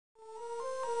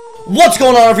What's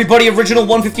going on, everybody?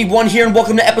 Original151 here, and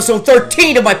welcome to episode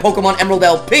 13 of my Pokemon Emerald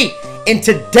LP. In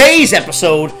today's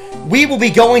episode, we will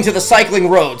be going to the cycling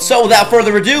road. So, without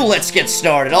further ado, let's get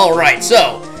started. Alright,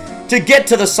 so, to get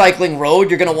to the cycling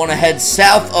road, you're going to want to head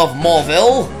south of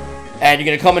Mauville, and you're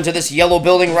going to come into this yellow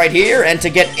building right here, and to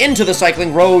get into the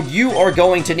cycling road, you are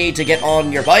going to need to get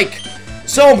on your bike.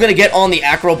 So, I'm going to get on the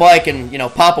acro bike and,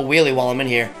 pop a wheelie while I'm in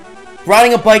here.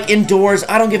 Riding a bike indoors,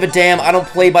 I don't give a damn, I don't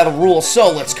play by the rules,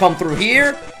 so let's come through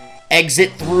here,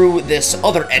 exit through this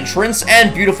other entrance,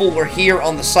 and beautiful, we're here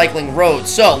on the cycling road.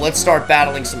 So, let's start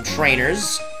battling some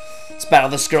trainers. Let's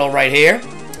battle this girl right here.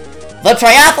 The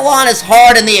triathlon is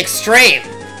hard in the extreme.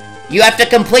 You have to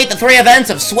complete the 3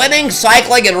 events of swimming,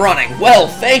 cycling, and running. Well,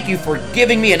 thank you for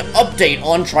giving me an update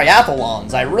on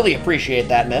triathlons. I really appreciate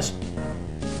that, miss.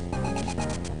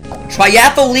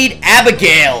 Triathlete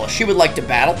Abigail. She would like to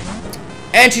battle.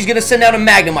 And she's going to send out a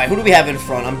Magnemite. Who do we have in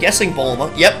front? I'm guessing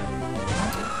Bulma. Yep.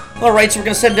 Alright, so we're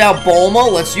going to send out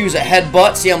Bulma. Let's use a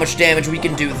Headbutt, see how much damage we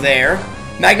can do there.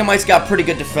 Magnemite's got pretty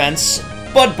good defense,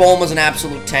 but Bulma's an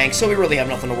absolute tank, so we really have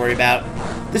nothing to worry about.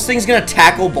 This thing's going to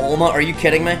tackle Bulma. Are you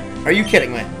kidding me? Are you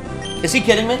kidding me? Is he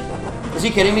kidding me? Is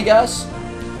he kidding me, guys?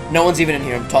 No one's even in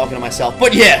here. I'm talking to myself.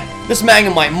 But yeah, this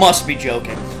Magnemite must be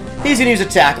joking. He's going to use a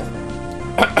tackle.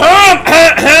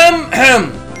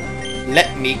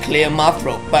 Let me clear my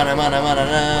throat. And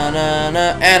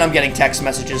I'm getting text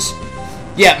messages.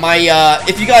 Yeah,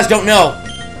 if you guys don't know,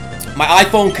 my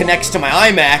iPhone connects to my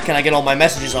iMac, and I get all my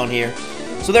messages on here.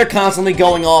 So they're constantly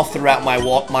going off throughout my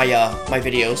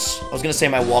videos. I was gonna say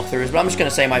my walkthroughs, but I'm just gonna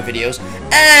say my videos.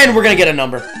 And we're gonna get a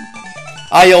number.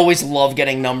 I always love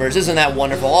getting numbers. Isn't that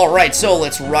wonderful? Alright, so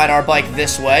let's ride our bike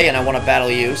this way, and I want to battle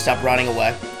you. Stop riding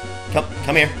away.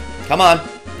 Come here. Come on.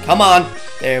 Come on.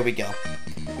 There we go.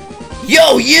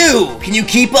 Yo, you! Can you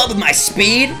keep up with my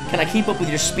speed? Can I keep up with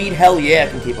your speed? Hell yeah, I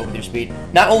can keep up with your speed.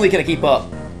 Not only can I keep up,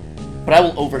 but I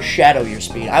will overshadow your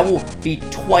speed. I will be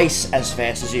twice as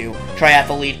fast as you,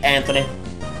 Triathlete Anthony.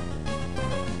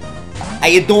 How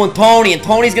you doing, Tony? And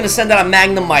Tony's gonna send out a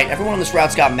Magnemite. Everyone on this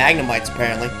route's got Magnemites,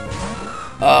 apparently.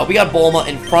 We got Bulma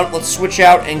in front. Let's switch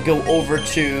out and go over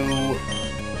to...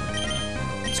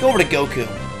 Let's go over to Goku.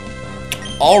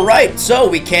 Alright, so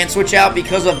we can't switch out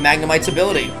because of Magnemite's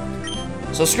ability.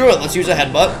 So screw it, let's use a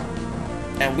Headbutt.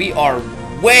 And we are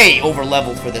way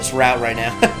over-leveled for this route right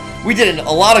now. We did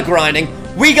a lot of grinding.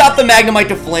 We got the Magnemite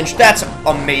to flinch. That's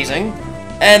amazing.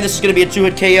 And this is going to be a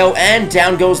 2-hit KO, and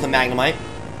down goes the Magnemite.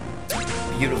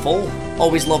 Beautiful.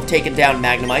 Always love taking down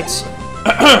Magnemites.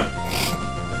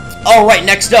 Alright,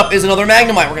 next up is another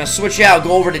Magnemite. We're going to switch out,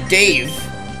 go over to Dave.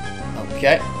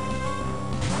 Okay.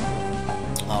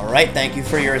 Alright, thank you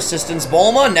for your assistance,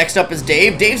 Bulma. Next up is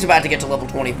Dave. Dave's about to get to level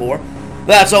 24.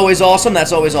 That's always awesome.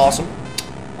 That's always awesome.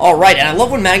 Alright, and I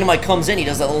love when Magnemite comes in. He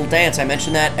does that little dance. I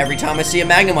mention that every time I see a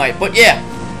Magnemite. But yeah,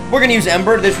 we're going to use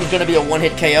Ember. This was going to be a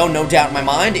 1-hit KO, no doubt in my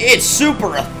mind. It's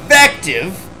super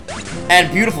effective.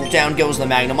 And beautiful. Down goes the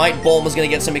Magnemite. Bulma's going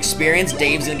to get some experience.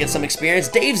 Dave's going to get some experience.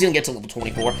 Dave's going to get to level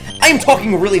 24. I am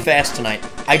talking really fast tonight.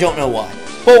 I don't know why.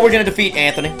 But we're going to defeat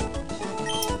Anthony.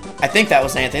 I think that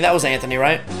was Anthony. That was Anthony,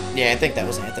 right? Yeah, I think that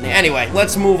was Anthony. Anyway,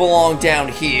 let's move along down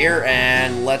here,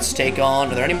 and let's take on...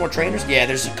 Are there any more trainers? Yeah,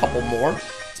 there's a couple more.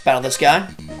 Let's battle this guy.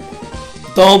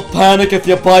 Don't panic if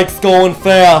your bike's going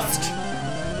fast.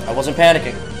 I wasn't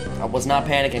panicking. I was not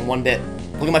panicking one bit.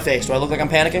 Look at my face. Do I look like I'm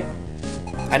panicking?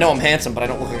 I know I'm handsome, but I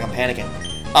don't look like I'm panicking.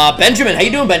 Benjamin. How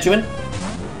you doing, Benjamin?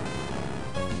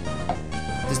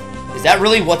 Is that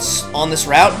really what's on this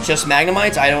route? Just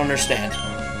Magnemites? I don't understand.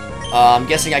 I'm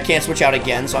guessing I can't switch out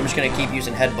again, so I'm just going to keep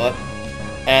using Headbutt.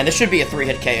 And this should be a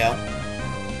 3-hit KO.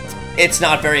 It's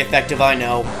not very effective, I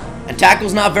know. And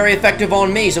Tackle's not very effective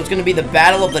on me, so it's going to be the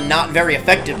battle of the not very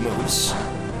effective moves.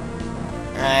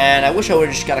 And I wish I would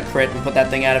have just got a crit and put that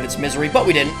thing out of its misery, but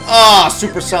we didn't. Ah,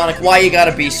 Supersonic, why you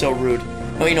gotta be so rude?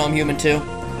 Don't you know I'm human too?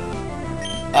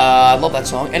 I love that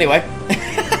song. Anyway.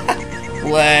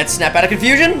 Let's snap out of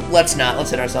confusion. Let's not. Let's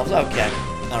hit ourselves. Okay.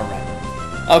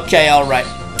 Alright. Okay, alright.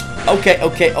 Okay,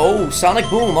 okay. Oh, Sonic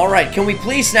Boom. Alright, can we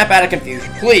please snap out of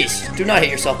confusion? Please, do not hit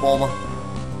yourself, Bulma.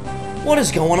 What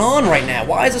is going on right now?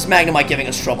 Why is this Magnemite giving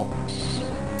us trouble?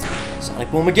 Sonic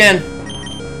Boom again.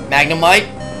 Magnemite,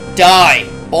 die.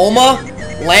 Bulma,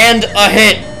 land a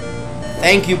hit.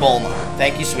 Thank you, Bulma.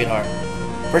 Thank you, sweetheart.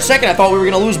 For a second, I thought we were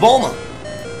going to lose Bulma.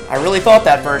 I really thought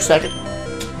that for a second.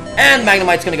 And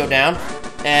Magnemite's going to go down.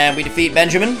 And we defeat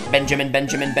Benjamin.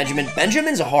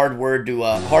 Benjamin's a hard word to,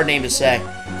 hard name to say.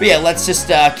 But yeah, let's just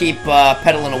keep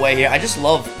pedaling away here. I just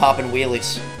love popping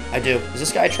wheelies. I do. Is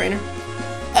this guy a trainer?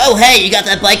 Oh, hey, you got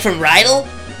that bike from Rydell?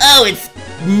 Oh, it's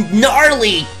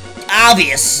gnarly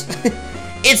obvious.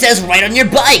 It says right on your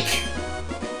bike.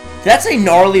 Did that say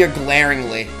gnarly or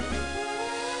glaringly?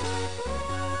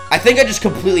 I think I just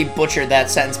completely butchered that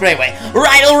sentence, but anyway.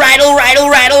 Ridle, ridle,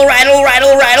 ridle, ridle, ridle,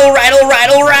 ridle, ridle, ridle,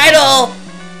 ridle, ridle.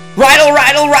 Ridle,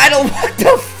 ridle, ridle, what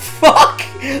the fuck?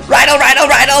 Ridle, ridle,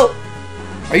 ridle.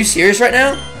 Are you serious right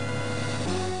now?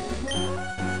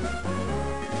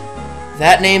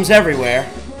 That name's everywhere.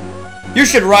 You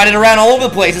should ride it around all over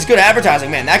the place. It's good advertising,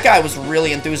 man. That guy was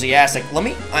really enthusiastic. Let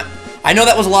me... I know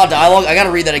that was a lot of dialogue. I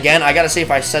gotta read that again. I gotta see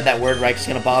if I said that word right, 'cause it's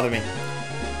gonna bother me.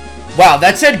 Wow,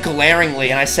 that said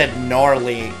glaringly, and I said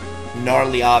gnarly.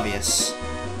 Gnarly obvious.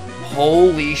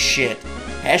 Holy shit.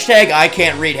 Hashtag I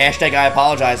can't read. Hashtag I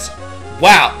apologize.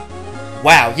 Wow.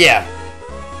 Wow, yeah.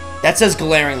 That says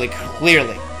glaringly,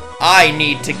 clearly. I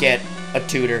need to get a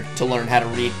tutor to learn how to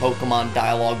read Pokemon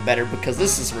dialogue better, because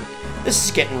this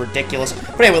is getting ridiculous.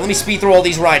 But anyway, let me speed through all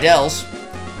these Rydels.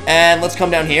 And let's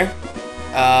come down here.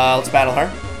 Let's battle her.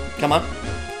 Come on.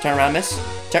 Turn around, miss.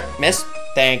 Miss.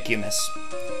 Thank you, miss.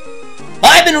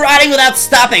 I've been riding without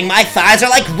stopping. My thighs are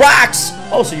like rocks.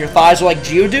 Oh, so your thighs are like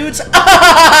Geodudes?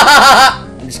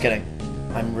 I'm just kidding.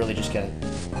 I'm really just kidding.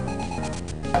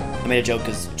 I made a joke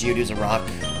because Geodude's a rock.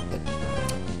 But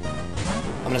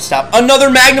I'm gonna stop. Another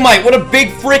Magnemite! What a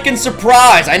big freaking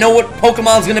surprise! I know what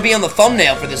Pokemon's gonna be on the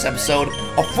thumbnail for this episode.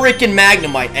 A freaking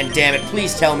Magnemite. And damn it,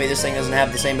 please tell me this thing doesn't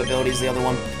have the same abilities as the other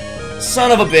one.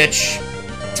 Son of a bitch.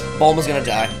 Bulma's gonna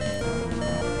die.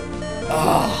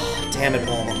 Oh, damn it,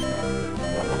 Bulma.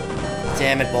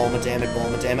 Damn it, Bulma, damn it,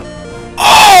 Bulma, damn it.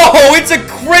 Oh, it's a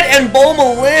crit and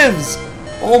Bulma lives!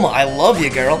 Bulma, I love you,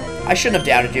 girl. I shouldn't have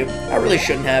doubted you. I really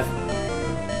shouldn't have.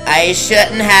 I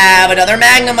shouldn't have another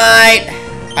Magnemite.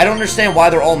 I don't understand why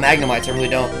they're all Magnemites, I really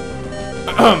don't.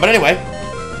 But anyway,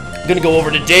 I'm gonna go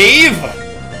over to Dave.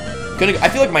 I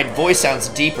feel like my voice sounds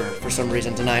deeper for some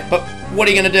reason tonight, but what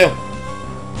are you gonna do?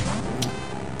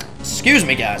 Excuse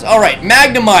me, guys. Alright,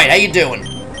 Magnemite, how you doing?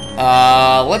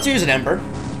 Let's use an Ember.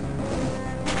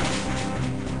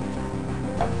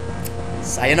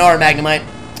 Sayonara, Magnemite.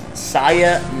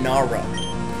 Sayonara.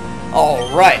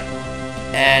 Alright.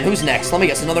 And who's next? Let me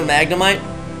guess, another Magnemite?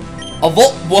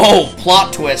 Whoa,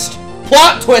 plot twist.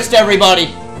 Plot twist, everybody!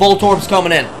 Voltorb's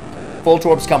coming in.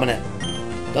 Voltorb's coming in.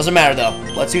 Doesn't matter, though.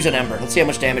 Let's use an Ember. Let's see how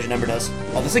much damage an Ember does.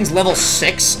 Oh, this thing's level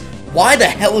 6? Why the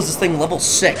hell is this thing level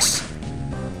 6?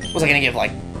 Was I gonna give,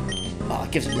 like... Oh,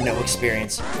 it gives no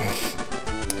experience.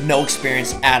 No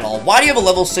experience at all. Why do you have a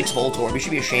level 6 Voltorb? You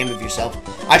should be ashamed of yourself.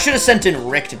 I should have sent in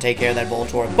Rick to take care of that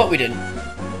Voltorb, but we didn't.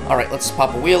 Alright, let's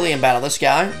pop a wheelie and battle this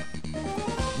guy.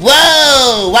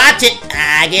 Whoa! Watch it!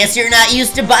 I guess you're not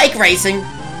used to bike racing.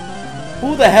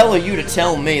 Who the hell are you to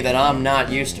tell me that I'm not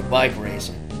used to bike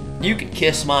racing? You can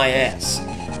kiss my ass.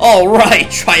 Alright,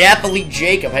 Triathlete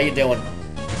Jacob, how you doing?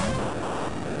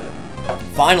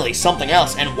 Finally, something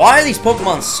else. And why are these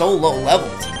Pokemon so low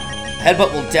leveled?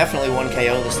 Headbutt will definitely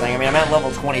 1KO this thing. I mean, I'm at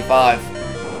level 25.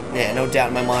 Yeah, no doubt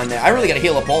in my mind there. I really gotta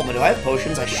heal up Bulma. Do I have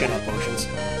potions? I should have potions.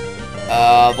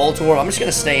 Voltorb, I'm just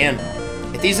gonna stay in.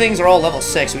 If these things are all level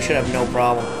 6, we should have no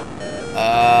problem.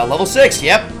 Level 6,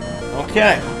 yep.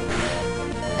 Okay.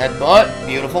 Headbutt,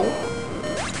 beautiful.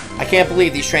 I can't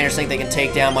believe these trainers think they can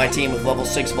take down my team with level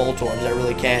 6 Voltorbs. I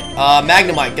really can't.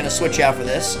 Magnemite, gonna switch out for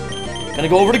this. Gonna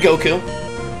go over to Goku.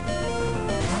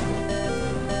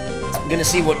 I'm gonna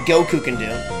see what Goku can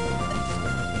do.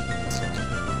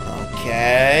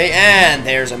 Okay, and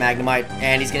there's a Magnemite,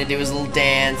 and he's gonna do his little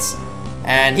dance.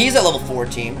 And he's at level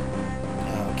 14.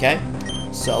 Okay,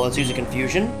 so let's use a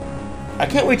Confusion. I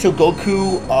can't wait till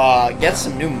Goku gets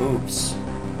some new moves.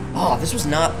 Oh, this was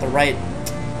not the right...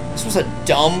 This was a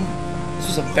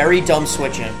very dumb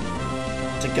switch in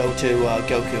to go to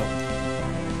Goku.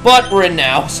 But we're in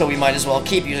now, so we might as well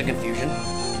keep using Confusion.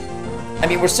 I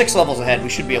mean, we're 6 levels ahead. We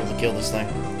should be able to kill this thing.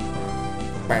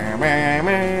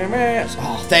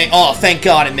 Oh, thank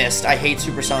God it missed. I hate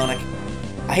Supersonic.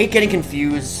 I hate getting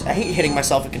confused. I hate hitting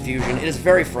myself with Confusion. It is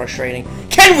very frustrating.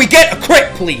 Can we get a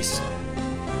crit, please?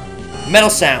 Metal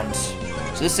Sounds.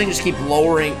 So this thing just keeps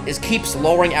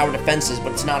lowering our defenses,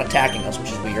 but it's not attacking us,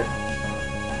 which is weird.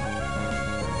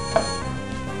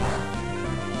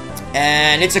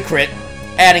 And it's a crit.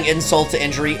 Adding insult to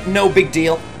injury. No big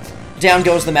deal. Down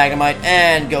goes the Magnemite,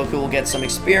 and Goku will get some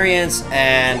experience,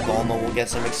 and Bulma will get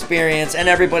some experience, and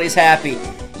everybody's happy.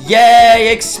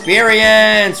 Yay,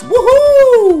 experience!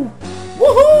 Woohoo!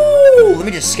 Woohoo! Let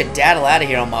me just skedaddle out of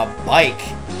here on my bike.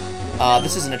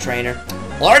 This isn't a trainer.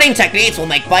 Learning techniques will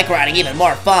make bike riding even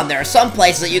more fun. There are some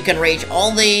places that you can reach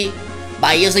only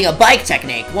by using a bike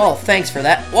technique. Whoa, thanks for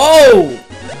that. Whoa!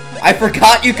 I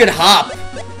forgot you could hop.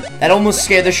 That almost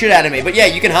scared the shit out of me. But yeah,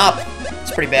 you can hop.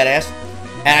 It's pretty badass.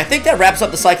 And I think that wraps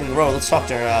up the cycling road. Let's talk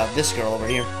to this girl over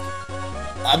here.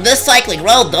 On this cycling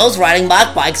road, those riding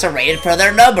mock bikes are rated for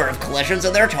their number of collisions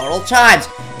and their total times.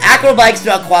 Acro bikes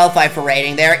do not qualify for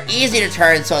rating. They're easy to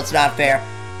turn, so it's not fair.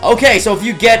 Okay, so if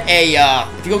you get a,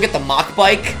 if you go get the mock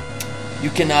bike, you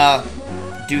can,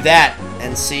 do that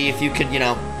and see if you could, you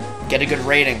know, get a good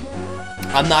rating.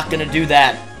 I'm not gonna do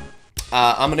that.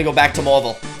 I'm gonna go back to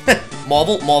Mauville.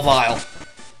 Mauville? Mauville.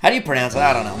 How do you pronounce it?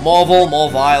 I don't know. Mauville,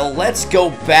 Mauville. Let's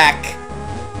go back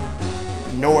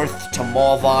north to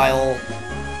Mauville.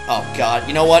 Oh, God.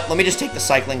 You know what? Let me just take the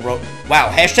cycling road. Wow,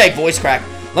 hashtag voice crack.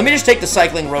 Let me just take the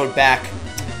cycling road back.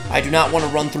 I do not want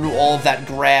to run through all of that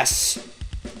grass.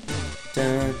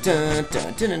 Dun, dun,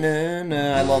 dun, dun, dun, dun.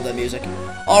 I love that music.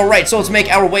 Alright, so let's make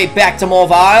our way back to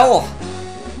Mauville.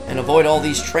 And avoid all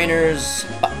these trainers.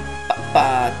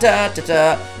 Da, da,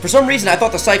 da. For some reason, I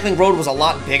thought the cycling road was a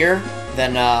lot bigger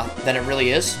than it really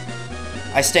is.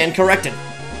 I stand corrected.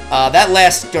 That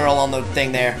last girl on the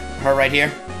thing there, her right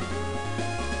here.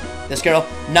 This girl,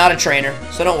 not a trainer,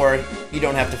 so don't worry. You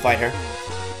don't have to fight her.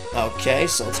 Okay,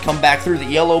 so let's come back through the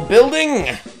yellow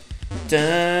building.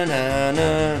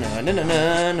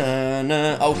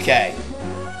 Okay.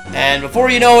 And before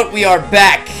you know it, we are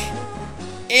back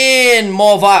in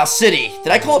Mauville City.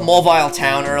 Did I call it Mauville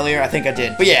Town earlier? I think I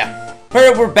did. But yeah,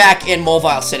 we're back in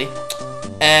Mauville City.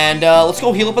 And let's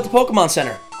go heal up at the Pokemon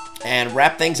Center and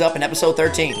wrap things up in episode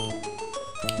 13.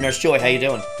 Nurse Joy, how you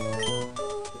doing?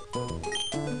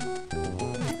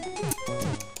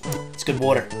 It's good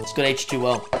water. It's good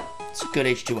H2O. It's good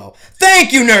H2O.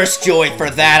 Thank you, Nurse Joy,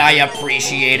 for that. I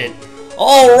appreciate it.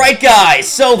 Alright, guys.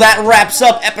 So that wraps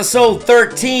up episode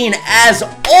 13. As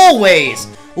always,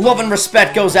 love and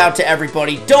respect goes out to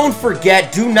everybody. Don't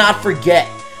forget, do not forget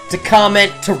to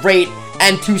comment, to rate,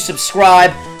 and to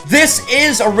subscribe. This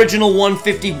is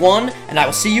Original151, and I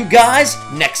will see you guys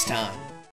next time.